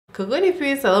Coucou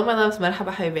puces, hello my loves,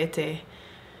 Marhaba habibetey.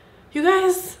 You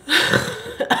guys,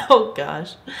 oh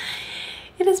gosh,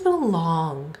 it has been a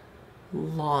long,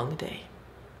 long day.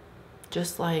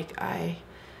 Just like yeah,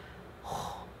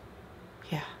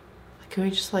 can we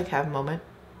just like have a moment?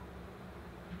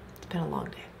 It's been a long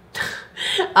day.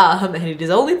 And it is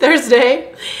only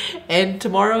Thursday, and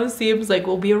tomorrow seems like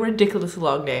will be a ridiculously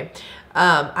long day.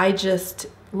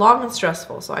 Long and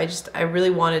stressful. So I really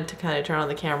wanted to kind of turn on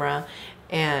the camera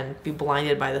and be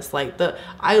blinded by this light.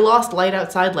 I lost light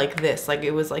outside like this. Like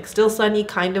it was like still sunny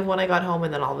kind of when I got home,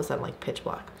 and then all of a sudden like pitch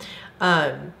black.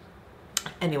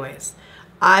 Anyways,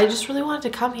 I just really wanted to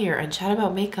come here and chat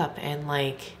about makeup and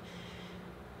like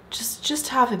just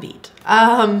have a beat.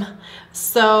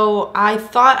 So I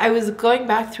thought I was going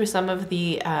back through some of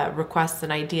the requests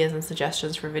and ideas and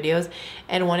suggestions for videos,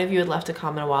 and one of you had left a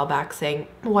comment a while back saying,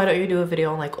 why don't you do a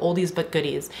video on like oldies but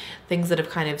goodies, things that have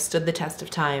kind of stood the test of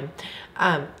time.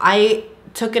 I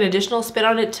took an additional spin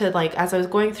on it to like, as I was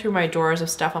going through my drawers of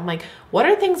stuff, I'm like, what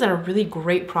are things that are really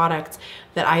great products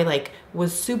that I like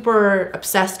was super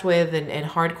obsessed with and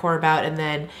hardcore about, and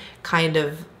then kind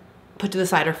of put to the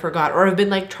side or forgot, or have been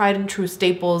like tried and true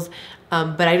staples,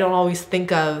 but I don't always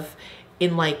think of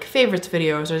in like favorites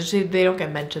videos, or just they don't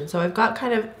get mentioned. So I've got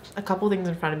kind of a couple things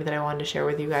in front of me that I wanted to share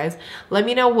with you guys. Let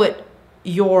me know what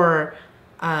your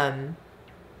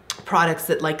products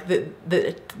that like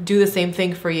that do the same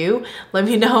thing for you. Let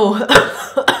me know.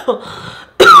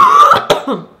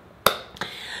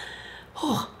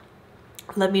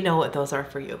 Let me know what those are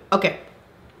for you. Okay.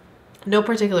 No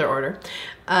particular order.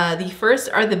 The first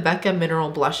are the BECCA mineral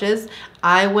blushes.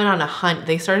 I went on a hunt.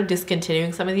 They started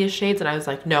discontinuing some of these shades, and I was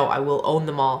like, no, I will own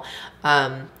them all.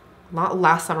 Not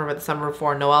last summer, but the summer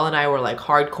before, Noelle and I were like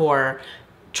hardcore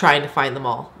trying to find them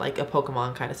all, like a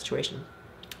Pokemon kind of situation.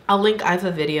 I'll link, I have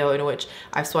a video in which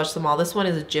I've swatched them all. This one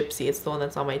is a Gypsy. It's the one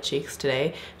that's on my cheeks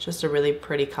today. It's just a really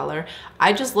pretty color.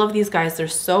 I just love these guys. They're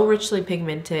so richly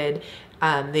pigmented.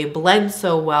 They blend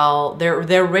so well.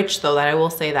 They're rich though, that I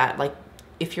will say that. Like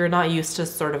if you're not used to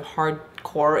sort of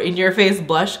hardcore in your face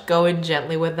blush, go in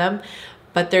gently with them.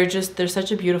 But they're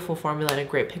such a beautiful formula and a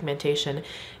great pigmentation.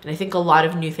 And I think a lot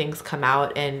of new things come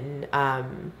out, and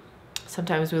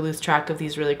sometimes we lose track of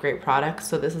these really great products.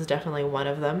 So this is definitely one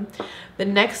of them. The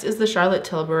next is the Charlotte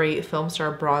Tilbury Film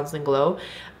Star Bronze and Glow.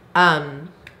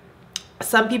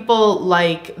 Some people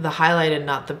like the highlight and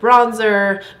not the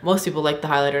bronzer. Most people like the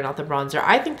highlighter, not the bronzer.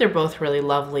 I think they're both really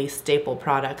lovely staple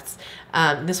products.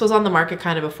 This was on the market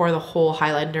kind of before the whole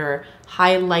highlighter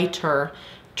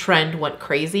trend went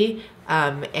crazy.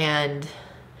 And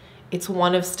it's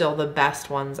one of still the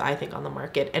best ones I think on the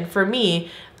market. And for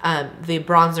me, the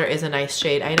bronzer is a nice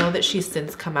shade. I know that she's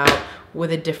since come out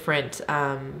with a different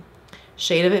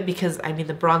shade of it, because I mean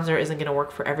the bronzer isn't going to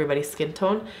work for everybody's skin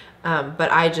tone, but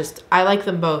I like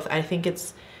them both. I think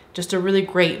it's just a really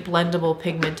great blendable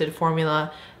pigmented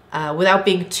formula without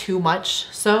being too much.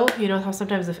 So you know how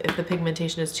sometimes if the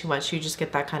pigmentation is too much, you just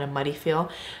get that kind of muddy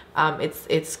feel.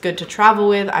 It's good to travel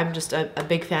with. I'm just a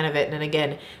big fan of it, and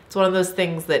again, it's one of those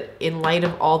things that in light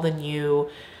of all the new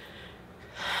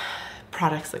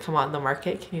products that come out in the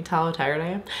market, can you tell how tired I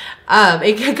am?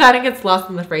 It kind of gets lost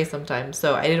in the phrase sometimes,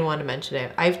 so I didn't want to mention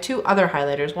it. I have two other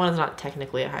highlighters. One is not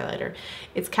technically a highlighter.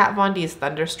 It's Kat Von D's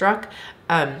Thunderstruck.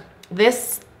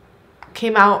 This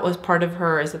came out, was part of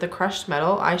her, is it the Crushed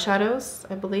Metal eyeshadows,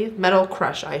 I believe? Metal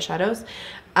Crush eyeshadows.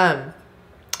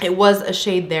 It was a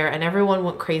shade there, and everyone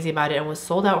went crazy about it and was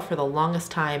sold out for the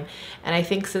longest time. And I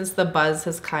think since the buzz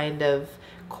has kind of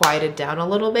quieted down a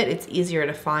little bit, it's easier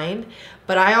to find.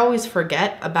 But I always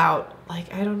forget about,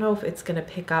 like, I don't know if it's gonna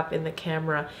pick up in the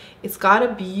camera. It's got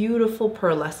a beautiful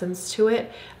pearlescence to it.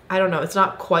 I don't know, it's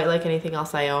not quite like anything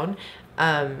else I own.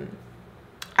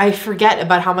 I forget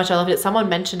about how much I loved it. Someone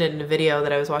mentioned it in a video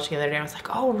that I was watching the other day. I was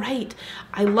like, oh, right.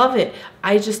 I love it.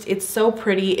 It's so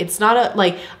pretty. It's not a,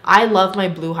 like, I love my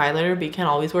blue highlighter, but you can't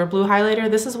always wear blue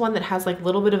highlighter. This is one that has like a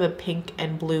little bit of a pink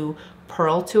and blue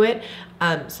pearl to it.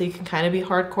 So you can kind of be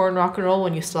hardcore and rock and roll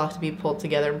when you still have to be pulled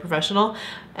together and professional.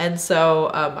 And so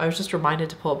I was just reminded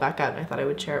to pull it back out, and I thought I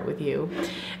would share it with you.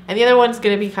 And the other one's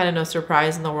going to be kind of no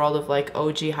surprise in the world of like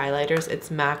OG highlighters.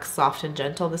 It's MAC Soft and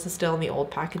Gentle. This is still in the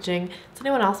old packaging. Does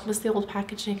anyone else miss the old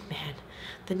packaging? Man,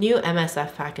 the new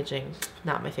MSF packaging,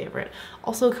 not my favorite.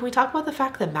 Also, can we talk about the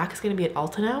fact that MAC is going to be at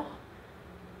Ulta now?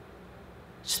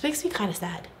 Just makes me kind of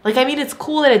sad. Like, I mean, it's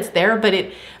cool that it's there, but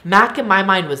MAC in my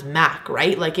mind was MAC,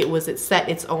 right? Like it set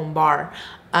its own bar.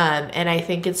 And I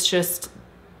think it's just,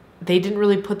 they didn't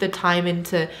really put the time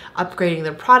into upgrading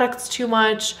their products too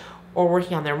much, or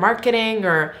working on their marketing,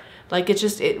 or like,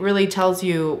 it really tells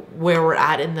you where we're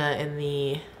at in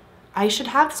the I should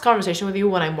have this conversation with you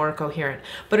when I'm more coherent,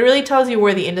 but it really tells you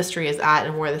where the industry is at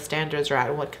and where the standards are at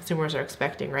and what consumers are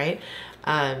expecting, right?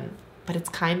 But it's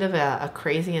kind of a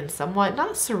crazy and somewhat,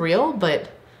 not surreal,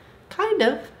 but kind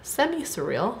of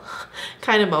semi-surreal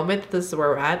kind of moment. This is where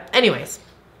we're at. Anyways,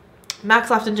 Max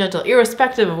Soft and Gentle,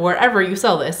 irrespective of wherever you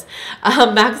sell this,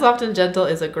 Max Soft and Gentle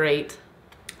is a great,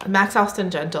 Max Soft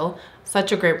and Gentle,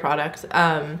 such a great product.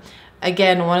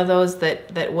 Again, one of those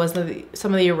that was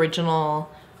some of the original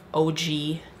OG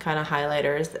kind of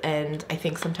highlighters, and I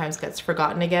think sometimes gets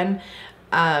forgotten again.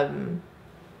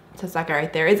 So it's that guy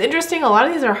right there. It's interesting, a lot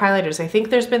of these are highlighters. I think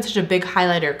there's been such a big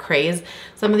highlighter craze.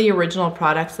 Some of the original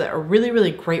products that are really,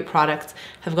 really great products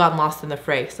have gotten lost in the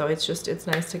fray. So it's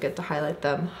nice to get to highlight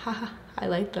them.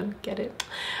 Highlight them, get it?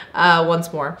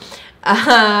 Once more.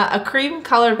 A cream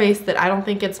color base that I don't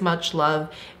think gets much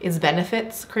love is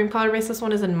Benefit's cream color base. This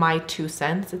one is in my 2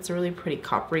 cents. It's a really pretty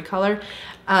coppery color.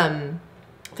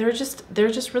 They're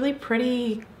just really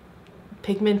pretty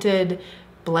pigmented,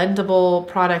 blendable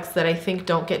products that I think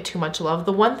don't get too much love.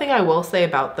 The one thing I will say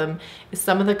about them is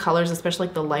some of the colors, especially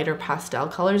like the lighter pastel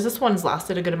colors, this one's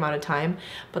lasted a good amount of time,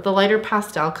 but the lighter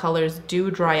pastel colors do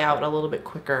dry out a little bit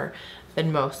quicker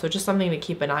than most. So just something to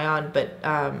keep an eye on, but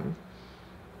they're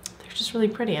just really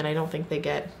pretty and I don't think they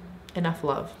get enough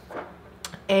love.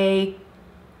 A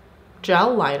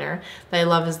gel liner that I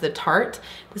love is the Tarte.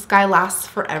 This guy lasts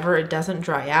forever. It doesn't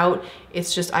dry out.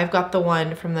 It's just, I've got the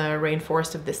one from the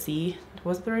Rainforest of the Sea.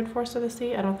 Was it the Rainforest of the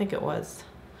Sea? I don't think it was.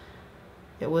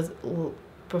 It was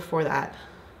before that.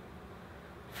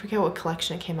 I forget what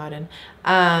collection it came out in.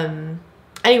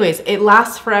 Anyways, it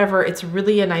lasts forever. It's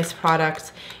really a nice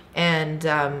product. And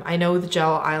I know the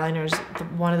gel eyeliners,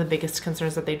 one of the biggest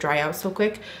concerns that they dry out so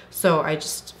quick. So I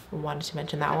just wanted to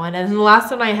mention that one. And then the last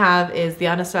one I have is the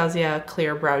Anastasia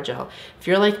Clear Brow Gel. If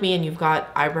you're like me and you've got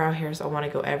eyebrow hairs that want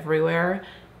to go everywhere,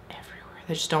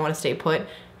 they just don't want to stay put,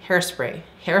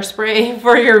 hairspray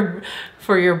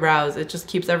for your brows. It just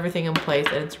keeps everything in place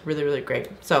and it's really, really great.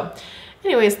 So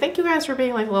anyways, thank you guys for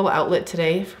being like a little outlet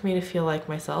today for me to feel like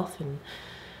myself and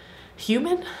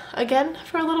human again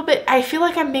for a little bit. I feel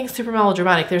like I'm being super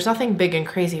melodramatic. There's nothing big and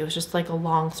crazy. It was just like a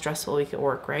long, stressful week at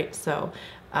work, right? So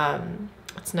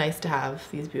it's nice to have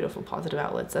these beautiful positive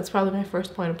outlets. That's probably my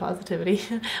first point of positivity.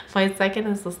 My second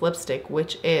is this lipstick,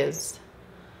 which is,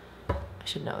 I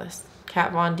should know this,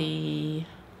 Kat Von D.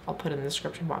 I'll put it in the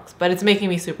description box, but it's making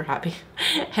me super happy.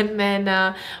 And then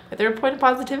my third point of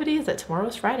positivity is that tomorrow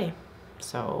is Friday.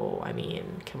 So, I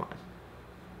mean, come on.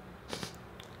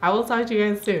 I will talk to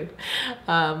you guys soon.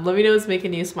 Let me know what's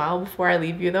making you smile. Before I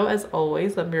leave you though, as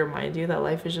always, let me remind you that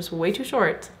life is just way too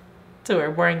short to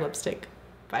wear boring lipstick.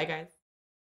 Bye guys.